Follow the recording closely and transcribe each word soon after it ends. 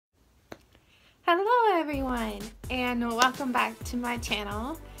Hello everyone, and welcome back to my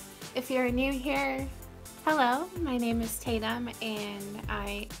channel. If you're new here, hello, my name is Tatum and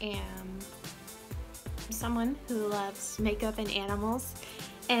I am someone who loves makeup and animals.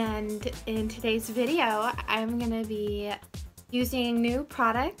 And in today's video, I'm going to be using new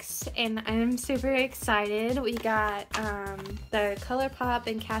products and I'm super excited. We got the ColourPop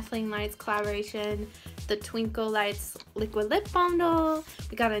and Kathleen Lights collaboration, the Twinkle Lights liquid lip bundle.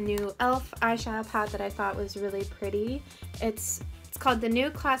 We got a new e.l.f. eyeshadow palette that I thought was really pretty. It's called the New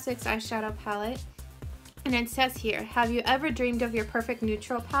Classics eyeshadow palette, and it says here, have you ever dreamed of your perfect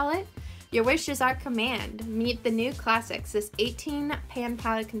neutral palette? Your wish is our command. Meet the New Classics. This 18-pan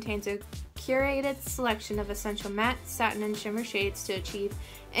palette contains a curated selection of essential matte, satin, and shimmer shades to achieve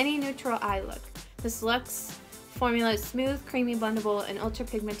any neutral eye look. This luxe formula is smooth, creamy, blendable, and ultra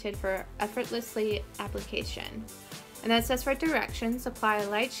pigmented for effortlessly application. And that says for directions, apply a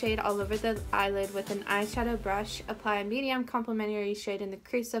light shade all over the eyelid with an eyeshadow brush, apply a medium complementary shade in the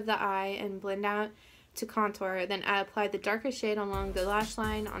crease of the eye and blend out to contour, then apply the darker shade along the lash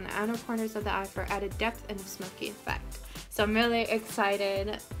line on the outer corners of the eye for added depth and a smoky effect. So I'm really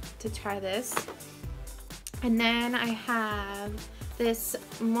excited to try this. And then I have this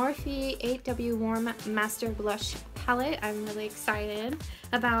Morphe 8W Warm Master Blush palette I'm really excited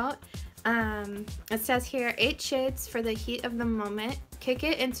about. It says here 8 shades for the heat of the moment. Kick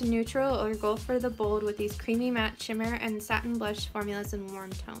it into neutral or go for the bold with these creamy matte shimmer and satin blush formulas in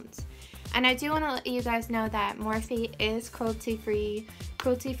warm tones. And I do want to let you guys know that Morphe is cruelty-free.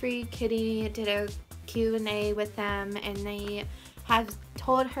 Cruelty-free Kitty did a Q&A with them and they have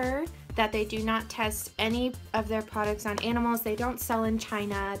told her that they do not test any of their products on animals. They don't sell in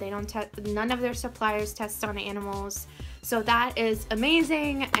China. They don't none of their suppliers test on animals. So that is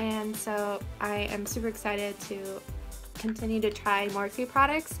amazing, and so I am super excited to continue to try Morphe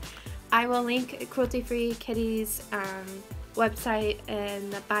products. I will link Cruelty Free Kitty's website in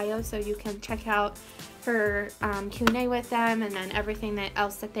the bio so you can check out her Q&A with them and then everything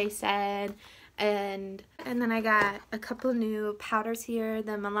else that they said. And then I got a couple new powders here.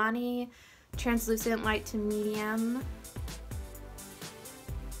 The Milani Translucent Light to Medium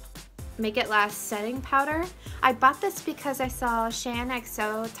Make It Last Setting Powder. I bought this because I saw Shan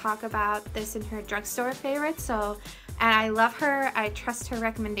XO talk about this in her drugstore favorites. And I love her. I trust her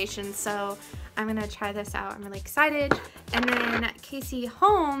recommendations. So I'm going to try this out. I'm really excited. And then Casey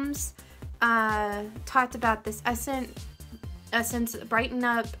Holmes talked about this Essence Brighten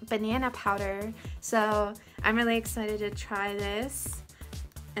Up Banana Powder. So I'm really excited to try this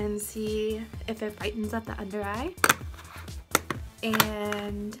and see if it brightens up the under eye.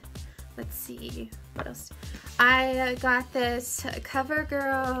 And let's see what else. I got this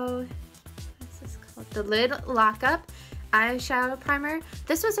CoverGirl, what's this called? The Lid Lockup eyeshadow primer.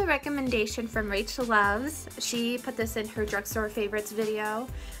 This was a recommendation from Rachel Loves. She put this in her drugstore favorites video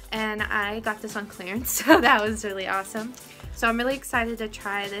and I got this on clearance, so that was really awesome. So I'm really excited to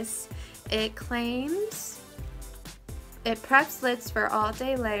try this. It claims it preps lids for all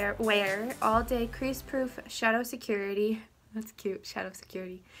day wear, all day crease proof shadow security. That's cute, shadow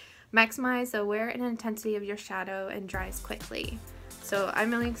security. Maximize the wear and intensity of your shadow and dries quickly. So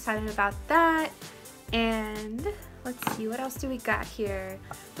I'm really excited about that. And let's see, what else do we got here?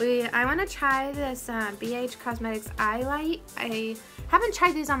 I want to try this BH Cosmetics eye light. I haven't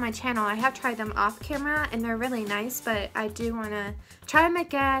tried these on my channel. I have tried them off camera and they're really nice, but I do want to try them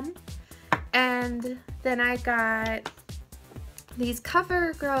again. And then I got these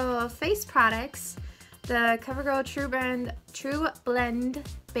CoverGirl face products. The CoverGirl True Blend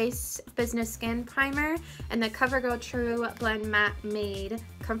Base Business Skin Primer and the CoverGirl True Blend Matte Made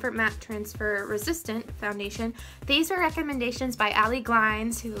Comfort Matte Transfer Resistant Foundation. These are recommendations by Allie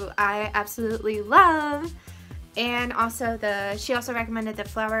Glines, who I absolutely love. And also she also recommended the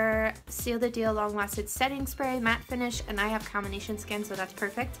Flower Seal the Deal Long Lasting Setting Spray Matte Finish, and I have combination skin, so that's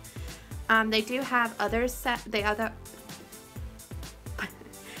perfect. They do have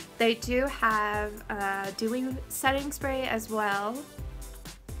They do have dewy setting spray as well.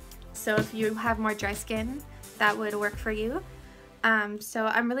 So if you have more dry skin, that would work for you. So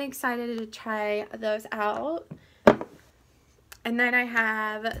I'm really excited to try those out. And then I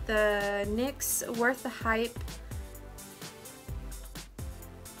have the NYX Worth the Hype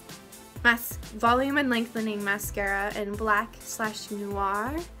Volume and Lengthening Mascara in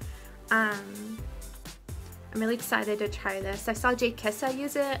Black/Noir. I'm really excited to try this. I saw Jay Kissa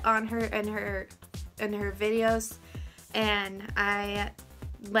use it on in her videos, and I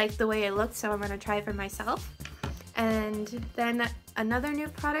like the way it looked, so I'm gonna try it for myself. And then another new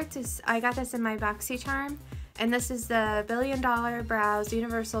product is, I got this in my BoxyCharm. And this is the $1 Billion Brows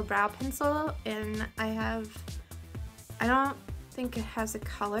Universal Brow Pencil, and I don't think it has a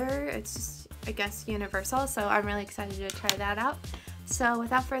color, it's just, I guess, universal, so I'm really excited to try that out. So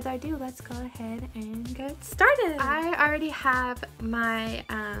without further ado, let's go ahead and get started. I already have my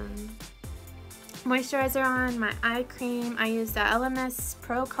moisturizer on, my eye cream. I use the LMS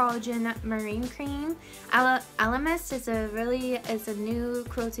Pro Collagen Marine Cream. LMS is a new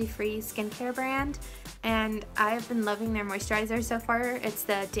cruelty-free skincare brand, and I've been loving their moisturizer so far. It's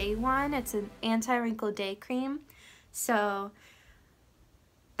the day one. It's an anti-wrinkle day cream, so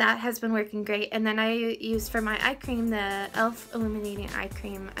that has been working great. And then I use for my eye cream the e.l.f. Illuminating Eye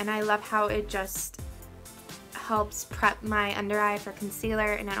Cream, and I love how it just helps prep my under eye for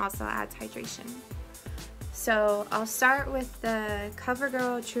concealer, and it also adds hydration. So I'll start with the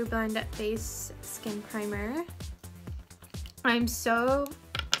CoverGirl True Blend Face Skin Primer. I'm so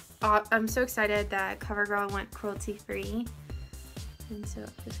excited that CoverGirl went cruelty free, and so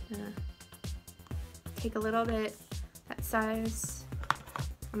I'm just gonna take a little bit that size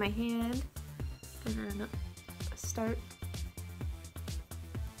on my hand and then start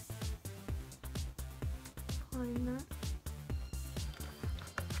applying that.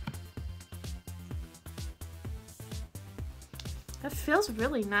 That feels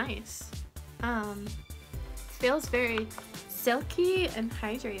really nice. Feels very silky and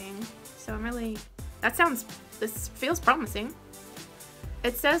hydrating. So I'm really, this feels promising.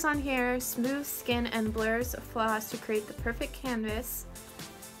 It says on here, smooth skin and blurs flaws to create the perfect canvas.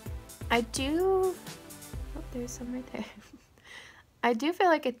 I do, oh, there's some right there. I do feel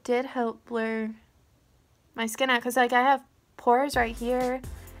like it did help blur my skin out, because like I have pores right here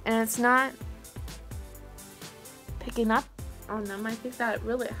and it's not picking up on them. I think that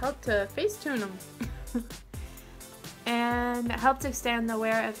really helped to face tune them. And it helps extend the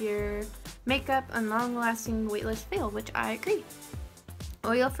wear of your makeup and long-lasting weightless feel, which I agree.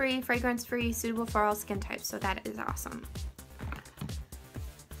 Oil-free, fragrance-free, suitable for all skin types, so that is awesome.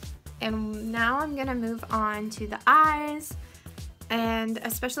 And now I'm gonna move on to the eyes, and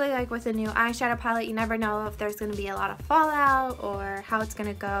especially like with a new eyeshadow palette, you never know if there's gonna be a lot of fallout or how it's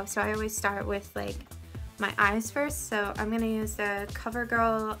gonna go, so I always start with like my eyes first. So I'm gonna use the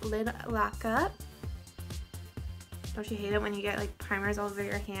CoverGirl Lid Lock Up. Don't you hate it when you get like primers all over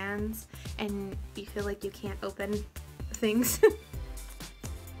your hands and you feel like you can't open things?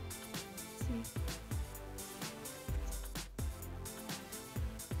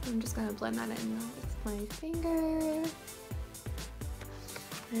 I'm just gonna blend that in with my finger.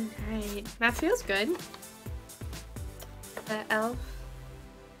 Alright, that feels good. The e.l.f.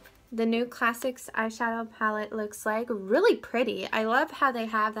 The new Classics eyeshadow palette looks like really pretty. I love how they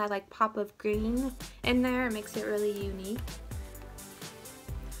have that like pop of green in there. It makes it really unique.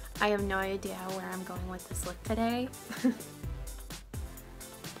 I have no idea where I'm going with this look today.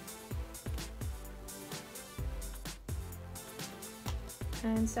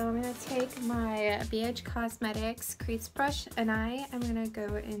 And so I'm going to take my BH Cosmetics crease brush, and I am going to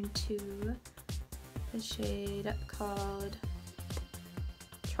go into the shade called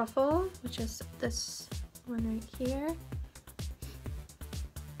Truffle, which is this one right here.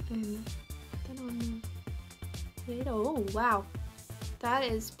 And then on the lid, oh wow, that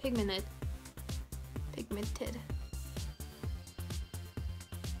is pigmented.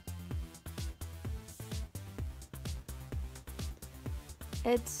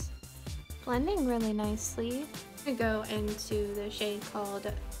 It's blending really nicely. I'm gonna go into the shade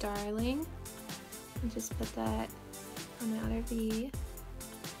called Darling and just put that on the outer V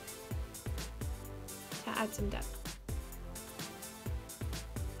to add some depth.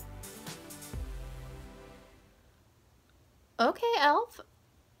 Okay, e.l.f.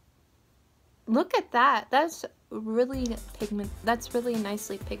 Look at that. That's really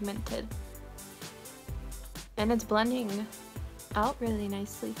nicely pigmented. And it's blending out really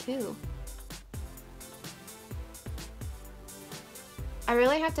nicely too. I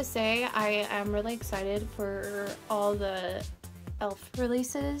really have to say I am really excited for all the e.l.f.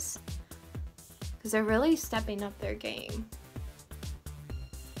 releases because they're really stepping up their game.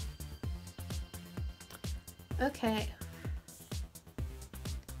 Okay,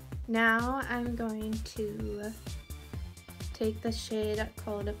 now I'm going to take the shade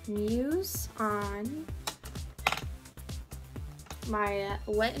called Muse on my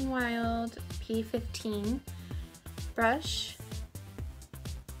Wet n Wild P15 brush.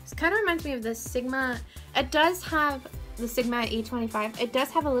 This kind of reminds me of the Sigma. It does have the Sigma E25. It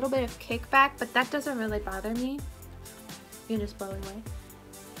does have a little bit of kickback, but that doesn't really bother me. You can just blow it away.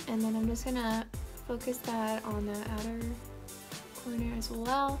 And then I'm just gonna focus that on the outer corner as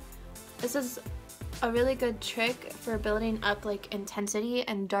well. This is A really good trick for building up like intensity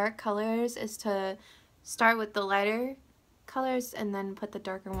and dark colors is to start with the lighter colors and then put the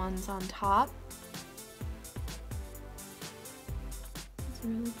darker ones on top. It's a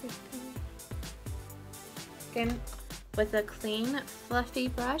really pretty color. Again, with a clean, fluffy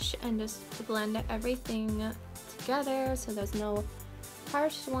brush, and just blend everything together so there's no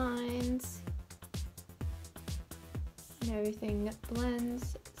harsh lines. And everything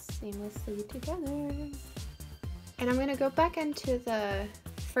blends seamlessly together. And I'm gonna go back into the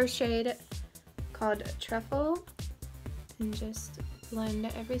first shade called Truffle and just blend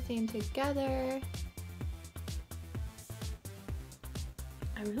everything together.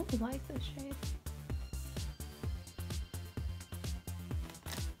 I really like this shade.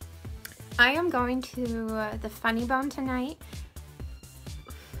 I am going to the Funny Bone tonight,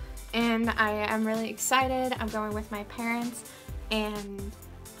 and I am really excited. I'm going with my parents, and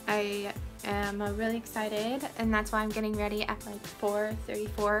I am really excited, and that's why I'm getting ready at like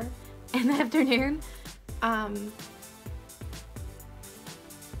 4:34 in the afternoon. And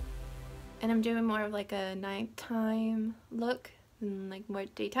I'm doing more of like a nighttime look and like more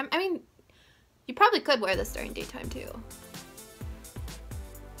daytime. I mean, you probably could wear this during daytime too.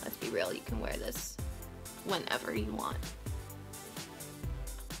 Let's be real, you can wear this whenever you want.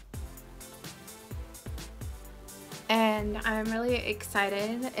 And I'm really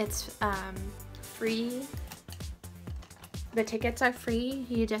excited. It's free. The tickets are free.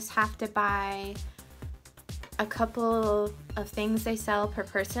 You just have to buy a couple of things they sell per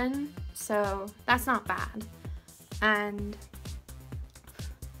person, so that's not bad. And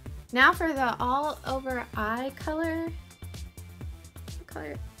now for the all over eye color. What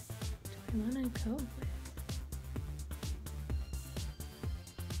color do I want to go with?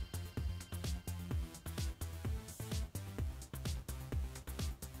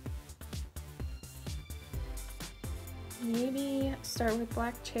 Maybe start with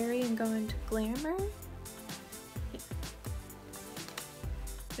Black Cherry and go into Glamour. Yeah.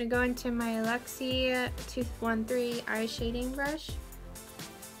 I'm gonna go into my Luxie 213 eye shading brush.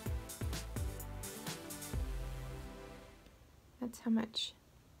 That's how much.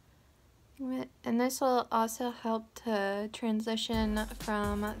 And this will also help to transition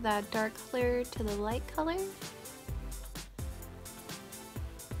from that dark color to the light color.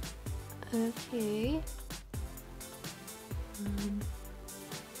 Okay.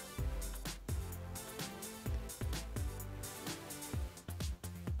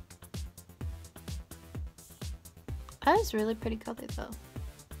 That is really pretty color though.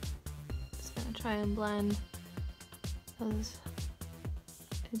 Just gonna try and blend those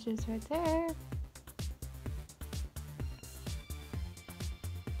edges right there.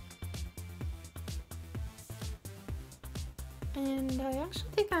 And I actually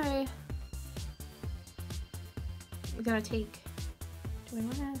think I'm gonna take, do we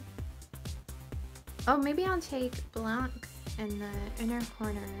wanna, oh, maybe I'll take Blanc in the inner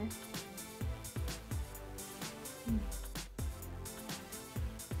corner.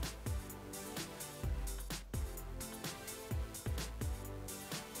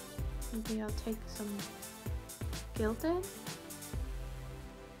 Maybe I'll take some Gilded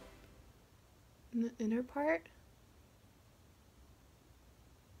in the inner part.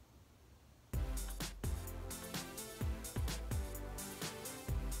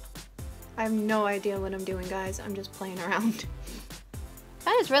 I have no idea what I'm doing, guys. I'm just playing around.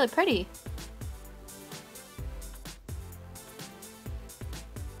 That is really pretty.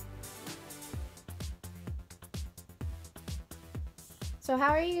 So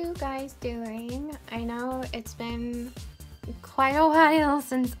how are you guys doing? I know it's been quite a while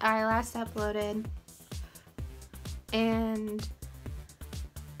since I last uploaded, and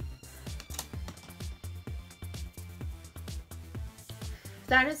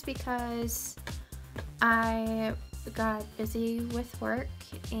that is because I got busy with work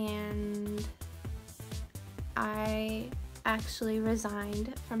and I actually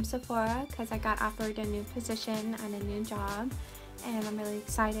resigned from Sephora because I got offered a new position and a new job, and I'm really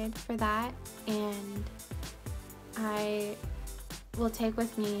excited for that, and I will take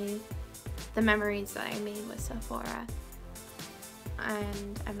with me the memories that I made with Sephora,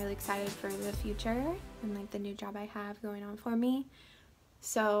 and I'm really excited for the future and like the new job I have going on for me.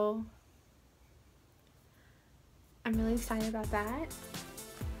 So I'm really excited about that.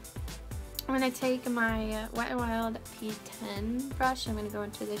 I'm going to take my Wet n Wild P10 brush. I'm going to go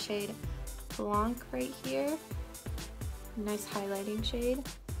into the shade Blanc right here. Nice highlighting shade.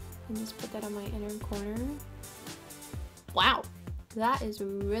 And just put that on my inner corner. Wow, that is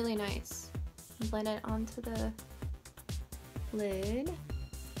really nice. Blend it onto the lid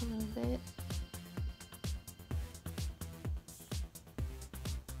a little bit.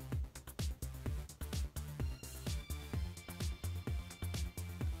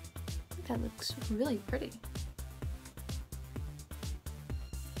 that looks really pretty.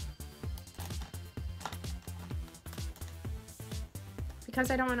 Because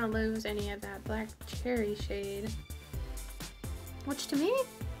I don't want to lose any of that black cherry shade. Which to me,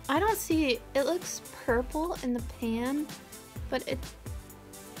 I don't see it. It looks purple in the pan, but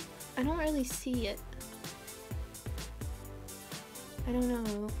I don't really see it. I don't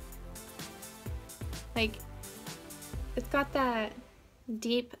know. Like, it's got that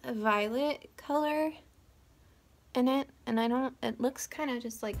deep violet color in it, and it looks kind of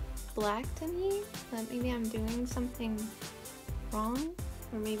just like black to me, but maybe I'm doing something wrong,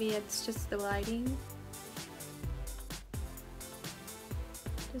 or maybe it's just the lighting.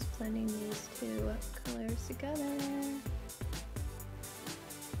 Just blending these two colors together.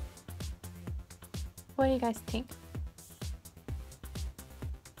 What do you guys think?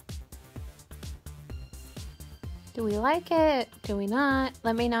 Do we like it? Do we not?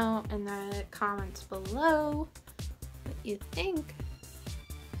 Let me know in the comments below what you think.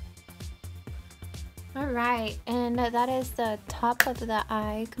 Alright, and that is the top of the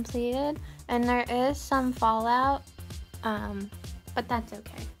eye completed. And there is some fallout, but that's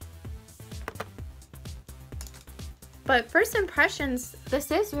okay. But first impressions,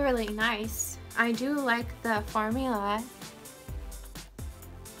 this is really nice. I do like the formula.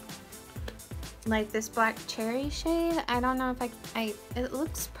 Like this black cherry shade. I don't know if it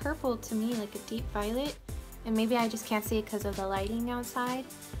looks purple to me, like a deep violet. And maybe I just can't see it because of the lighting outside.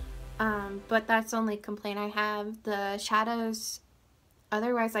 But that's the only complaint I have. The shadows,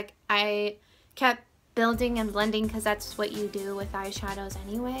 otherwise, like, I kept building and blending because that's what you do with eyeshadows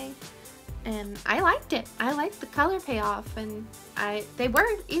anyway. And I liked it. I liked the color payoff, and they were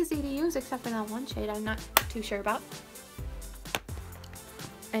easy to use except for that one shade I'm not too sure about.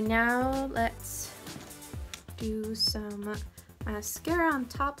 And now let's do some mascara on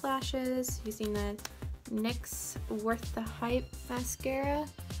top lashes using the NYX Worth the Hype mascara.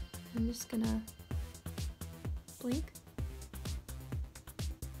 I'm just gonna blink.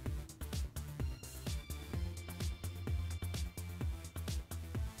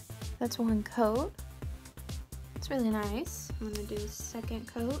 That's one coat. It's really nice. I'm gonna do a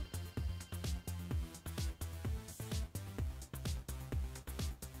second coat.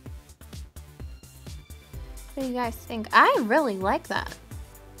 What do you guys think? I really like that.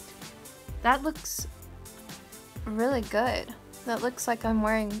 That looks really good. That looks like I'm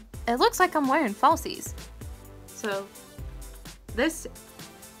wearing, it looks like I'm wearing falsies. So this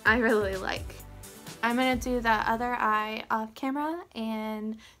I really like. I'm gonna do the other eye off camera,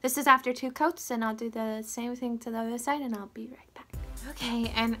 and this is after 2 coats, and I'll do the same thing to the other side, and I'll be right back.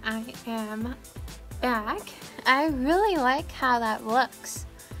 Okay, and I am back. I really like how that looks.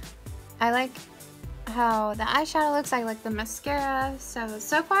 I like how the eyeshadow looks. I like the mascara. So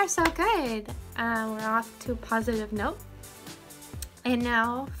far so good. We're off to a positive note. And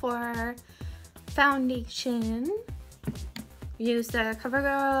now for foundation. Use the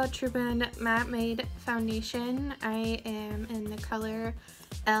CoverGirl True Blend Matte Made Foundation. I am in the color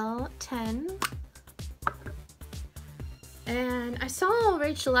L10. And I saw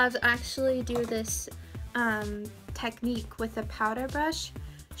Rachel Loves actually do this technique with a powder brush.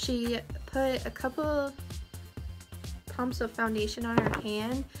 She put a couple pumps of foundation on her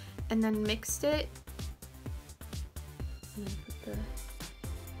hand and then mixed it. I'm gonna put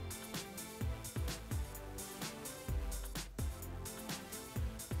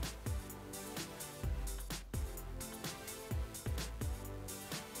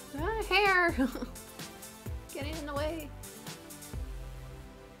the hair getting in the way.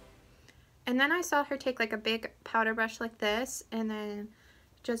 And then I saw her take like a big powder brush like this and then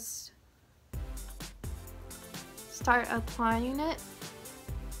just start applying it.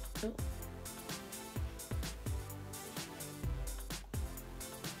 Oh.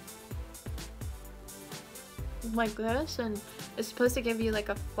 Like this, and it's supposed to give you like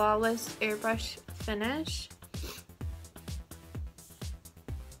a flawless airbrush finish.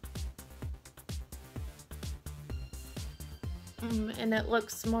 And it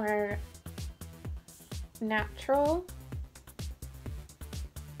looks more natural.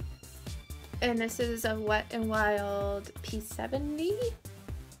 And this is a Wet n Wild P70.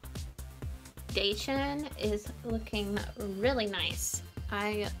 Foundation is looking really nice.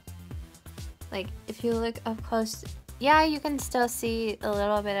 Like, if you look up close, yeah, you can still see a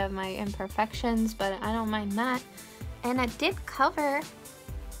little bit of my imperfections, but I don't mind that. And it did cover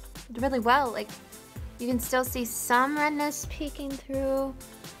really well. Like, you can still see some redness peeking through,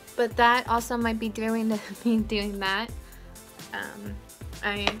 but that also might be doing me doing that.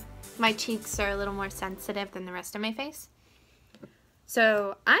 My cheeks are a little more sensitive than the rest of my face.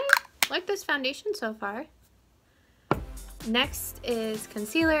 So I like this foundation so far. Next is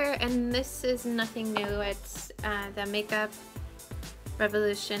concealer, and this is nothing new. It's the Makeup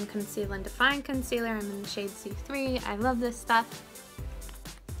Revolution Conceal and Define Concealer. I'm in the shade C3. I love this stuff.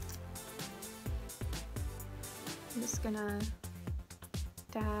 I'm just gonna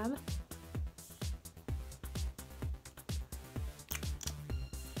dab.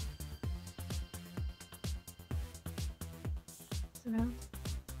 Around.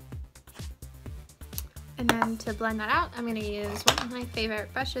 And then to blend that out, I'm going to use one of my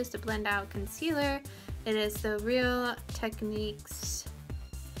favorite brushes to blend out concealer. It is the Real Techniques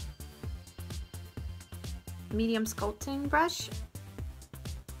medium sculpting brush.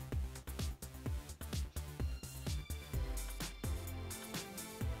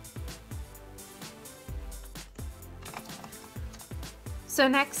 So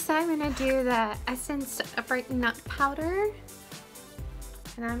next I'm going to do the Essence Brighten Up powder.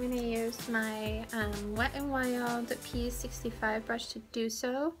 And I'm going to use my Wet n Wild P65 brush to do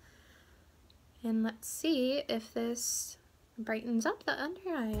so. And let's see if this brightens up the under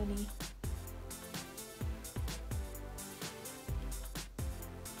eye any.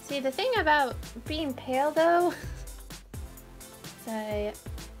 See, the thing about being pale though,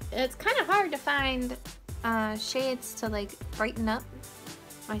 it's kind of hard to find shades to like brighten up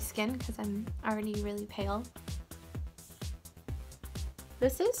my skin because I'm already really pale.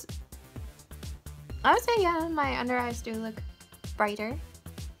 This is, I would say, yeah, my under eyes do look brighter.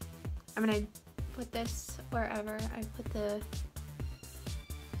 I'm gonna put this wherever I put the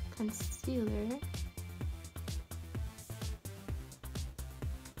concealer.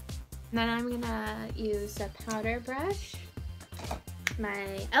 And then I'm gonna use a powder brush,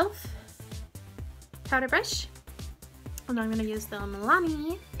 my e.l.f. powder brush. And I'm gonna use the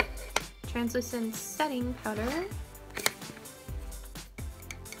Milani translucent setting powder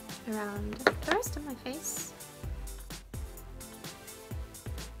around the rest of my face.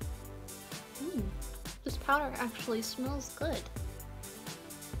 This powder actually smells good.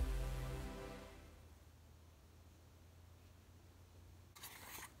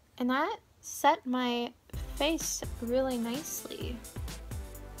 And that set my face really nicely.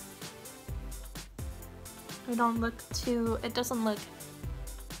 It doesn't look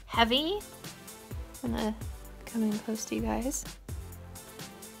heavy. I'm gonna come in close to you guys.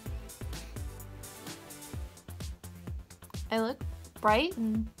 I look bright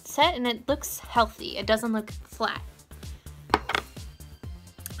and set, and it looks healthy. It doesn't look flat.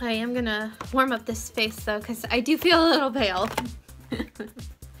 I am gonna warm up this face though, because I do feel a little pale.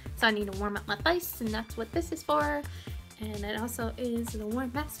 So I need to warm up my face, and that's what this is for. And it also is the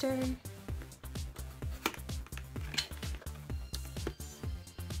Warm Master.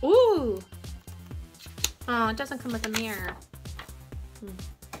 Ooh! Oh, it doesn't come with a mirror.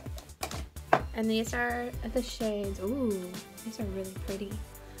 And these are the shades. Ooh, these are really pretty.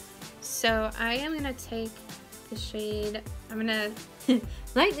 So I am gonna take the shade, I'm gonna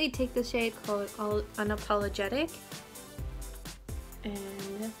lightly take the shade called Unapologetic.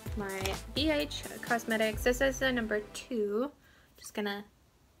 And my BH Cosmetics, this is the number 2. Just gonna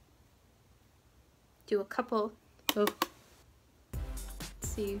do a couple. Oh, let's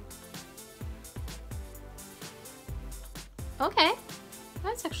see. Okay,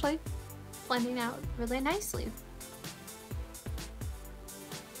 that's actually blending out really nicely.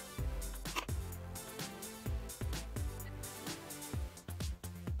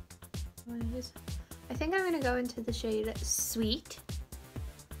 I think I'm gonna go into the shade Sweet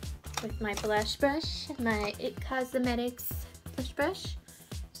with my blush brush, my It Cosmetics blush brush.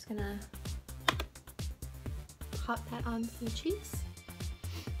 Just gonna pop that onto the cheeks.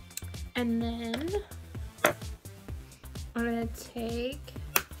 And then I'm gonna take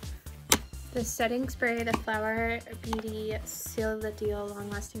the setting spray, the Flower Beauty Seal the Deal Long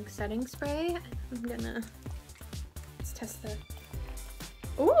Lasting Setting Spray. Let's test the,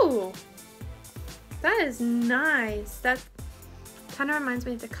 ooh, that is nice. That kind of reminds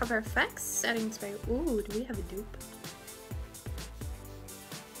me of the Cover FX setting spray. Ooh, do we have a dupe?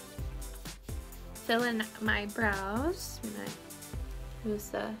 Fill in my brows. I'm gonna use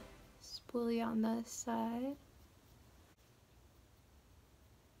the spoolie on the side.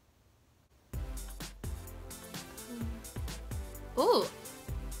 Ooh,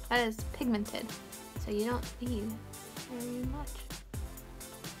 that is pigmented, so you don't need very much.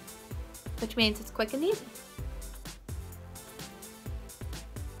 Which means it's quick and easy.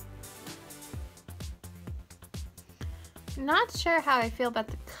 Not sure how I feel about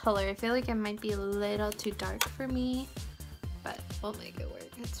the color. I feel like it might be a little too dark for me, but we'll make it work.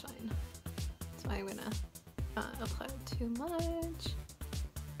 It's fine. That's why I'm gonna not apply too much.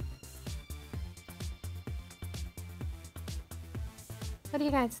 What do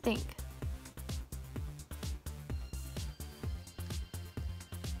you guys think?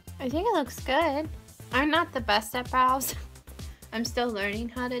 I think it looks good. I'm not the best at brows. I'm still learning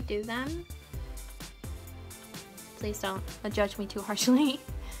how to do them. Please don't judge me too harshly.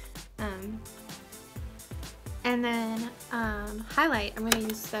 And then highlight, I'm going to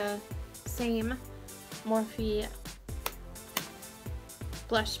use the same Morphe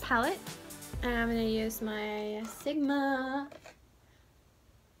blush palette. And I'm going to use my Sigma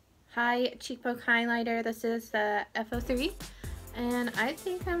High Cheekbone Highlighter. This is the FO3. And I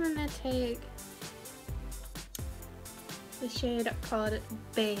think I'm going to take the shade called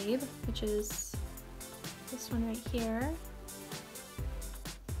Babe, which is this one right here.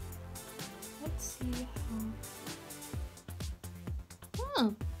 Let's see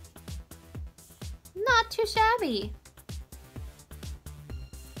how... not too shabby.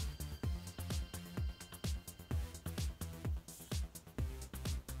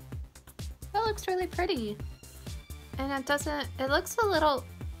 That looks really pretty. And it doesn't, it looks a little,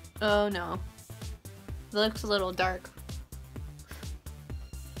 oh no. It looks a little dark.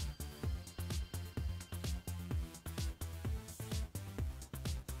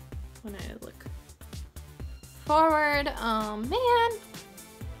 When I look forward, oh man.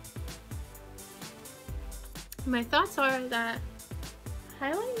 My thoughts are that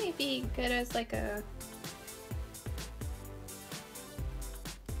highlight may be good as like a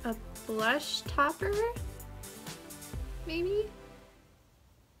blush topper, maybe?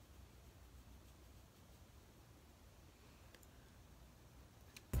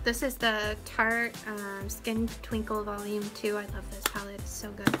 This is the Tarte Skin Twinkle Volume 2. I love this palette, it's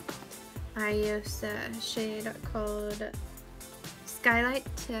so good. I used a shade called Skylight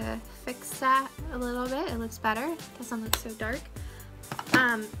to fix that a little bit. It looks better, it doesn't look so dark.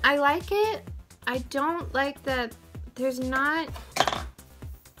 I like it. I don't like that there's not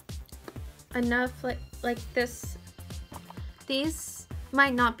enough like this. These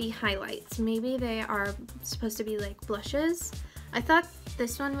might not be highlights. Maybe they are supposed to be like blushes. I thought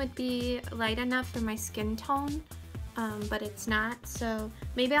this one would be light enough for my skin tone, but it's not. So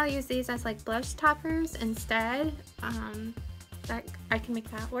maybe I'll use these as like blush toppers instead. That I can make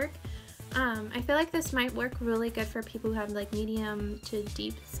that work. I feel like this might work really good for people who have like medium to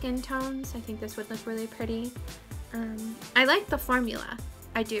deep skin tones. I think this would look really pretty. I like the formula.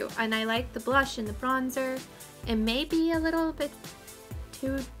 I do, and I like the blush and the bronzer. It may be a little bit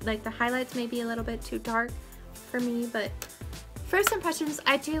too, like the highlights may be a little bit too dark for me, but first impressions,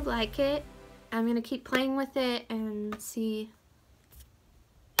 I do like it. I'm gonna keep playing with it and see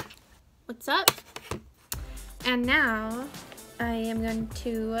what's up. And now I am going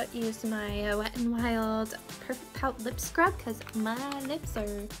to use my Wet n Wild Perfect Pout Lip Scrub because my lips are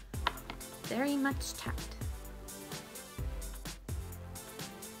very much tapped.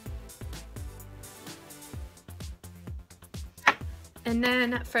 And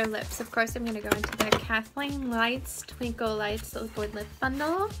then for lips, of course, I'm going to go into the Kathleen Lights Twinkle Lights Liquid Lip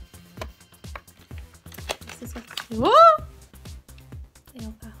Bundle. This is what, whoa!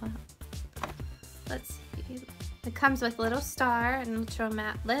 Let's see. It comes with Little Star, an Ultra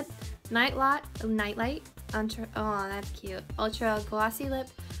Matte Lip, Nightlight, oh that's cute, Ultra Glossy Lip,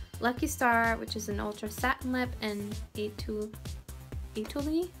 Lucky Star, which is an Ultra Satin Lip, and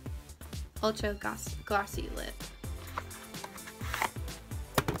Atuli Ultra Glossy Lip.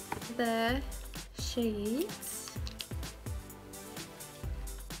 The shades,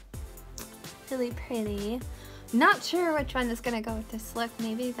 really pretty. Not sure which one is gonna go with this look.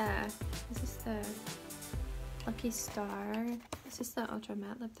 Maybe this is the Lucky Star. This is the Ultra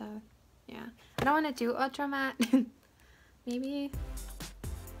Matte Lip though. Yeah, I don't want to do Ultra Matte. Maybe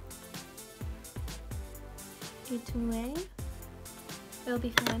Atuli. It'll be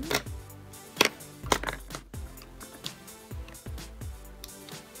fun.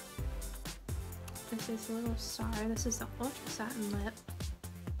 This is a Little Star. This is the Ultra Satin Lip,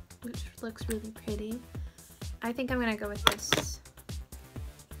 which looks really pretty. I think I'm gonna go with this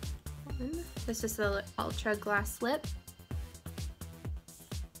one. This is the Ultra Glass Lip.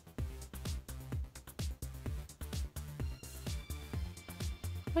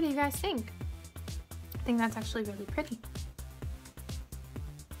 What do you guys think? I think that's actually really pretty.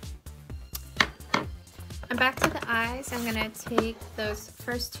 And back to the eyes, I'm gonna take those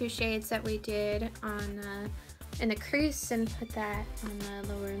first two shades that we did on in the crease and put that on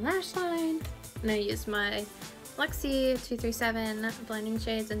the lower lash line. I'm gonna use my Luxie 237 blending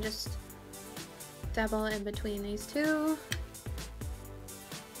shades and just dabble in between these two.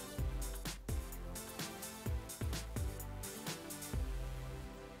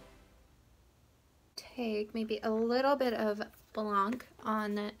 Take maybe a little bit of Blanc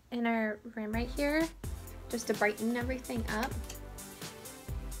on the inner rim right here, just to brighten everything up.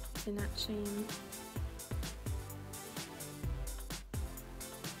 Do not shame.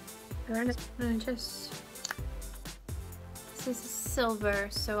 I'm gonna just, this is silver,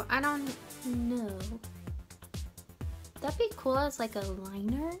 so I don't know. That'd be cool as like a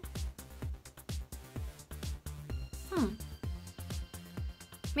liner.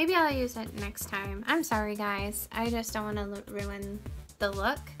 Maybe I'll use it next time. I'm sorry guys, I just don't want to ruin the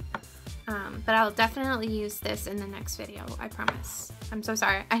look. But I'll definitely use this in the next video, I promise. I'm so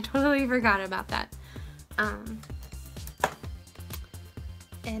sorry, I totally forgot about that.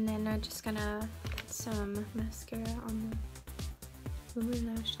 And then I'm just gonna put some mascara on the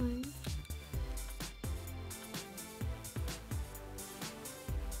lower lash line.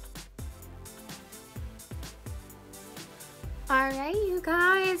 Alright you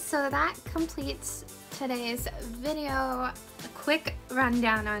guys, so that completes today's video. A quick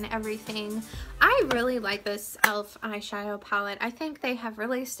rundown on everything. I really like this e.l.f. eyeshadow palette. I think they have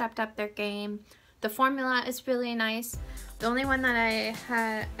really stepped up their game. The formula is really nice. The only one that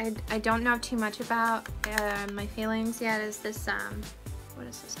I don't know too much about, my feelings yet, is this, what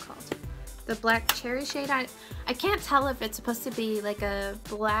is this called? The black cherry shade. I can't tell if it's supposed to be like a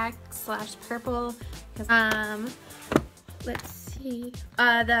black / purple. Let's see.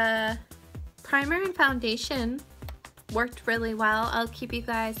 The primer and foundation worked really well. I'll keep you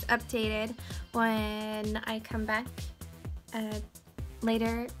guys updated when I come back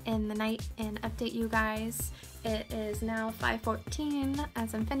later in the night and update you guys. It is now 5:14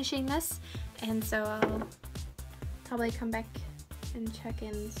 as I'm finishing this, and so I'll probably come back and check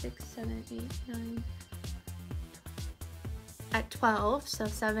in 6, 7, 8, 9, at 12, so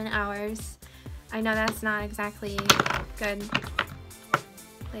 7 hours. I know that's not exactly good,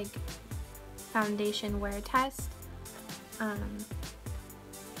 like, foundation wear test.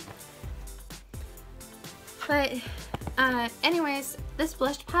 But anyways, this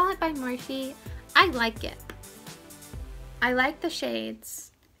blush palette by Morphe, I like it. I like the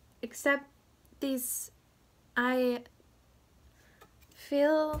shades, except these, I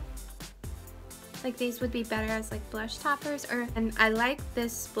feel like these would be better as like blush toppers, and I like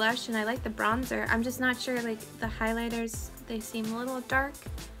this blush and I like the bronzer. I'm just not sure, like the highlighters, they seem a little dark.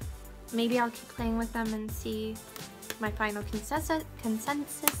 Maybe I'll keep playing with them and see my final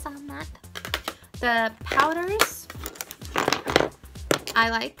consensus on that. The powders, I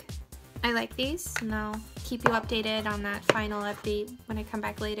like these, and I'll keep you updated on that final update when I come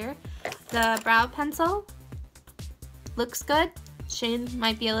back later. The brow pencil looks good. Shade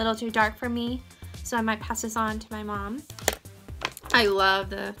might be a little too dark for me, so I might pass this on to my mom. I love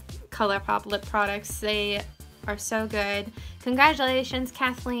the ColourPop lip products. They are so good. Congratulations,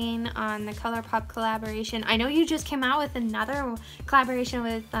 Kathleen, on the ColourPop collaboration. I know you just came out with another collaboration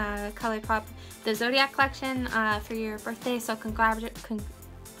with ColourPop, the Zodiac collection, for your birthday, so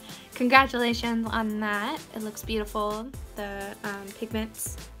congratulations on that. It looks beautiful, the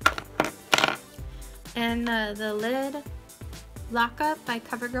pigments. And the lid lockup by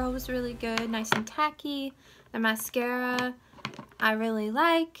CoverGirl was really good, nice and tacky. The mascara I really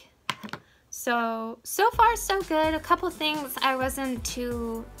like. So far so good. A couple things I wasn't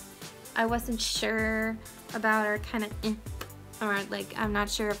sure about, or kind of or like I'm not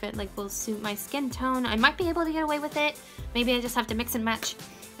sure if it like will suit my skin tone. I might be able to get away with it. Maybe I just have to mix and match,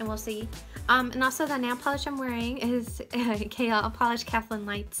 and we'll see. And also the nail polish I'm wearing is KL Polish Kathleen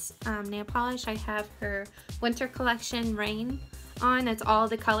Lights nail polish. I have her winter collection Rain on. It's all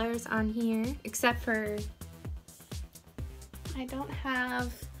the colors on here except for I don't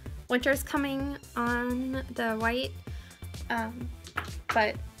have Winter's coming on the white,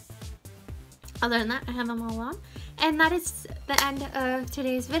 but other than that I have them all on. And that is the end of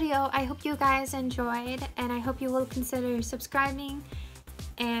today's video. I hope you guys enjoyed, and I hope you will consider subscribing,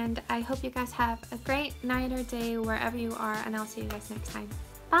 and I hope you guys have a great night or day wherever you are, and I'll see you guys next time.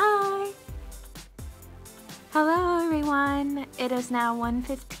 Bye! Hello everyone! It is now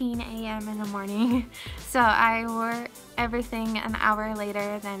 1:15 a.m. in the morning, so I wore everything an hour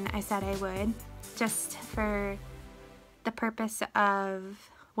later than I said I would, just for the purpose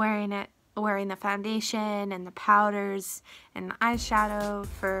of wearing the foundation and the powders and the eyeshadow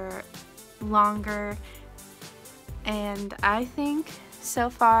for longer, and I think so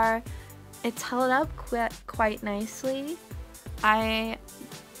far it's held up quite nicely.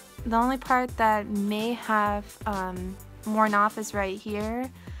 The only part that may have worn off is right here,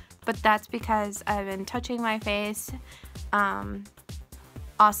 but that's because I've been touching my face,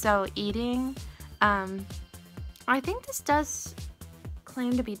 also eating. I think this does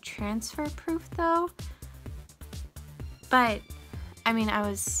claim to be transfer proof though, But I mean, I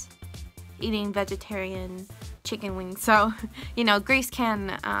was eating vegetarian chicken wings, so you know, grease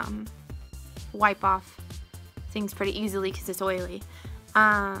can wipe off things pretty easily because it's oily.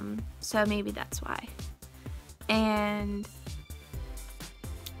 So maybe that's why. And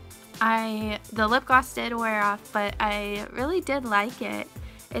the lip gloss did wear off, but I really did like it.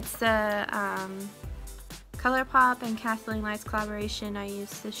 It's the ColourPop and Kathleen Lights collaboration. I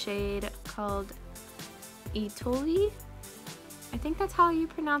used the shade called Itoli. I think that's how you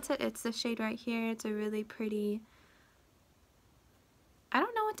pronounce it. It's the shade right here. It's a really pretty, I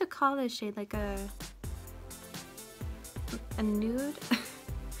don't know what to call this shade, like a nude.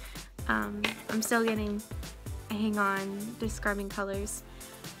 I'm still getting a hang on describing colors.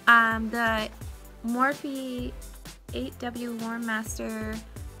 The Morphe 8W Warm Master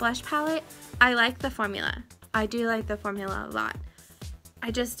blush palette, I like the formula. I do like the formula a lot.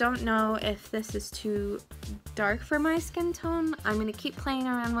 I just don't know if this is too dark for my skin tone. I'm going to keep playing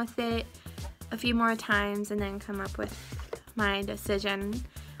around with it a few more times and then come up with my decision.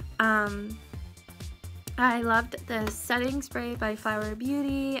 I loved the setting spray by Flower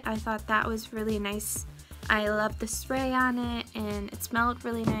Beauty. I thought that was really nice. I loved the spray on it, and it smelled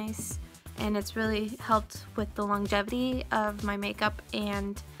really nice, and it's really helped with the longevity of my makeup.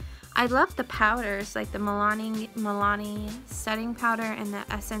 And I love the powders, like the Milani setting powder and the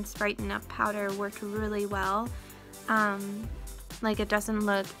Essence Brighten Up powder worked really well. Like, it doesn't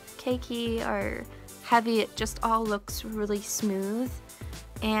look cakey or heavy, it just all looks really smooth.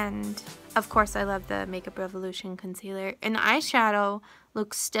 And of course I love the Makeup Revolution concealer, and the eyeshadow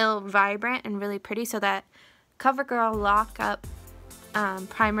looks still vibrant and really pretty, so that CoverGirl Lock Up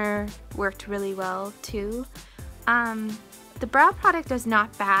primer worked really well too. The brow product is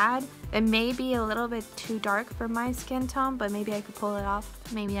not bad. It may be a little bit too dark for my skin tone, but maybe I could pull it off.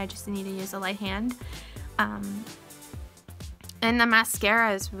 Maybe I just need to use a light hand. And the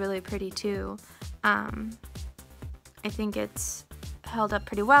mascara is really pretty too. I think it's held up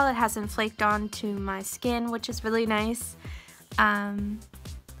pretty well. It hasn't flaked onto my skin, which is really nice.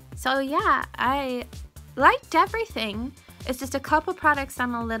 So yeah, I liked everything. It's just a couple products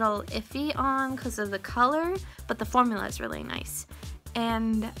I'm a little iffy on because of the color, but the formula is really nice.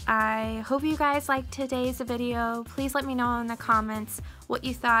 And I hope you guys liked today's video. Please let me know in the comments what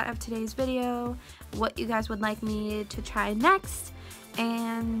you thought of today's video, what you guys would like me to try next,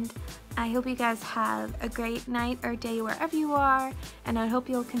 and I hope you guys have a great night or day wherever you are, and I hope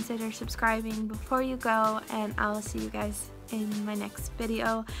you'll consider subscribing before you go, and I'll see you guys in my next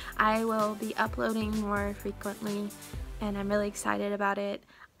video. I will be uploading more frequently, and I'm really excited about it.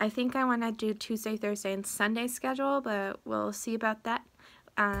 I think I want to do Tuesday, Thursday, and Sunday schedule, but we'll see about that.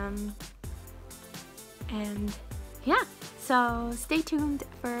 And yeah, so stay tuned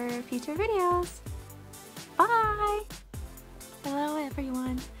for future videos. Bye! Hello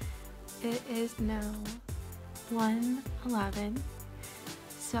everyone. It is now 1:11,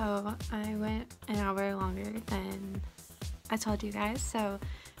 so I went an hour longer than I told you guys, so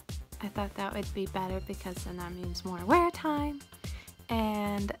I thought that would be better because then that means more wear time.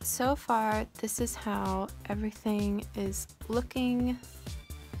 And so far, this is how everything is looking.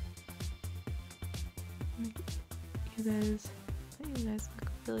 You guys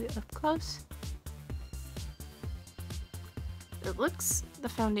look really up close. The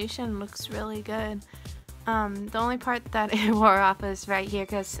foundation looks really good. The only part that it wore off is right here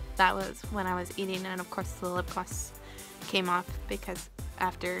because that was when I was eating, and of course the lip gloss came off because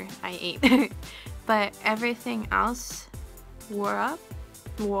after I ate. But everything else wore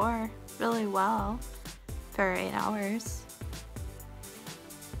really well for 8 hours.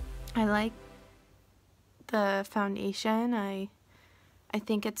 I like the foundation. I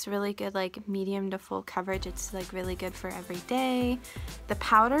think it's really good, like medium to full coverage. It's like really good for every day. The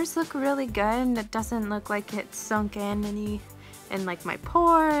powders look really good, and it doesn't look like it's sunk in like my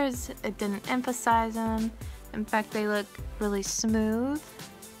pores. It didn't emphasize them. In fact, they look really smooth.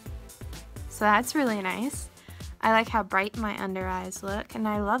 So that's really nice. I like how bright my under eyes look, and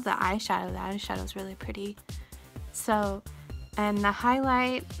I love the eyeshadow. The eyeshadow is really pretty. So, and the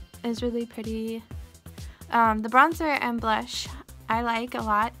highlight is really pretty. The bronzer and blush I like a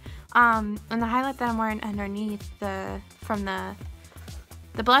lot. And the highlight that I'm wearing underneath from the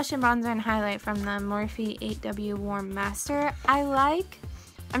blush and bronzer and highlight from the Morphe 8W Warm Master I like.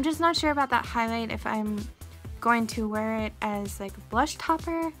 I'm just not sure about that highlight, if I'm going to wear it as like a blush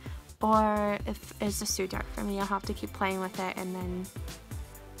topper or if it's just too dark for me. I'll have to keep playing with it and then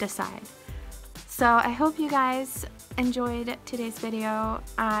decide. So I hope you guys enjoyed today's video.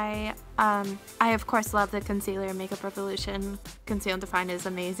 I of course love the concealer. Makeup Revolution Conceal and Define is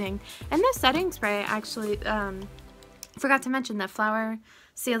amazing, and the setting spray actually Forgot to mention the Flower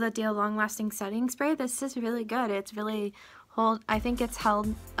Seal the Deal Long Lasting Setting Spray. This is really good. It's really I think it's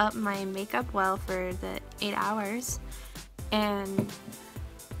held up my makeup well for the 8 hours. And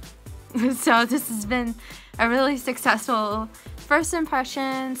so this has been a really successful first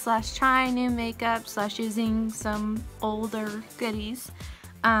impression / try new makeup / using some older goodies.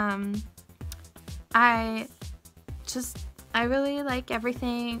 I really like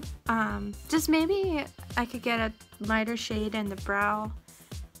everything. Just maybe I could get a lighter shade in the brow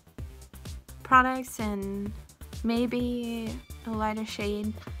products, and maybe a lighter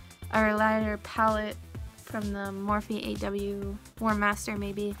shade or a lighter palette from the Morphe 8W Warm Master.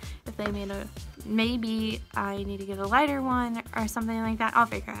 Maybe if they made maybe I need to get a lighter one or something like that. I'll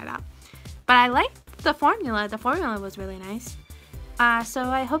figure it out. But I liked the formula. The formula was really nice. So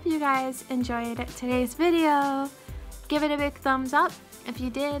I hope you guys enjoyed today's video. Give it a big thumbs up if you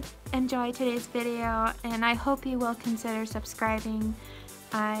did enjoy today's video, and I hope you will consider subscribing.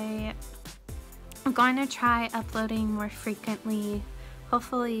 I'm going to try uploading more frequently,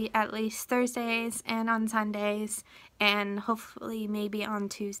 hopefully at least Thursdays and on Sundays, and hopefully maybe on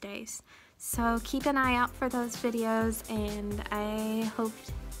Tuesdays. So keep an eye out for those videos, and I hope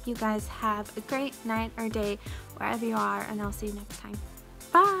you guys have a great night or day wherever you are, and I'll see you next time.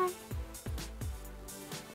 Bye!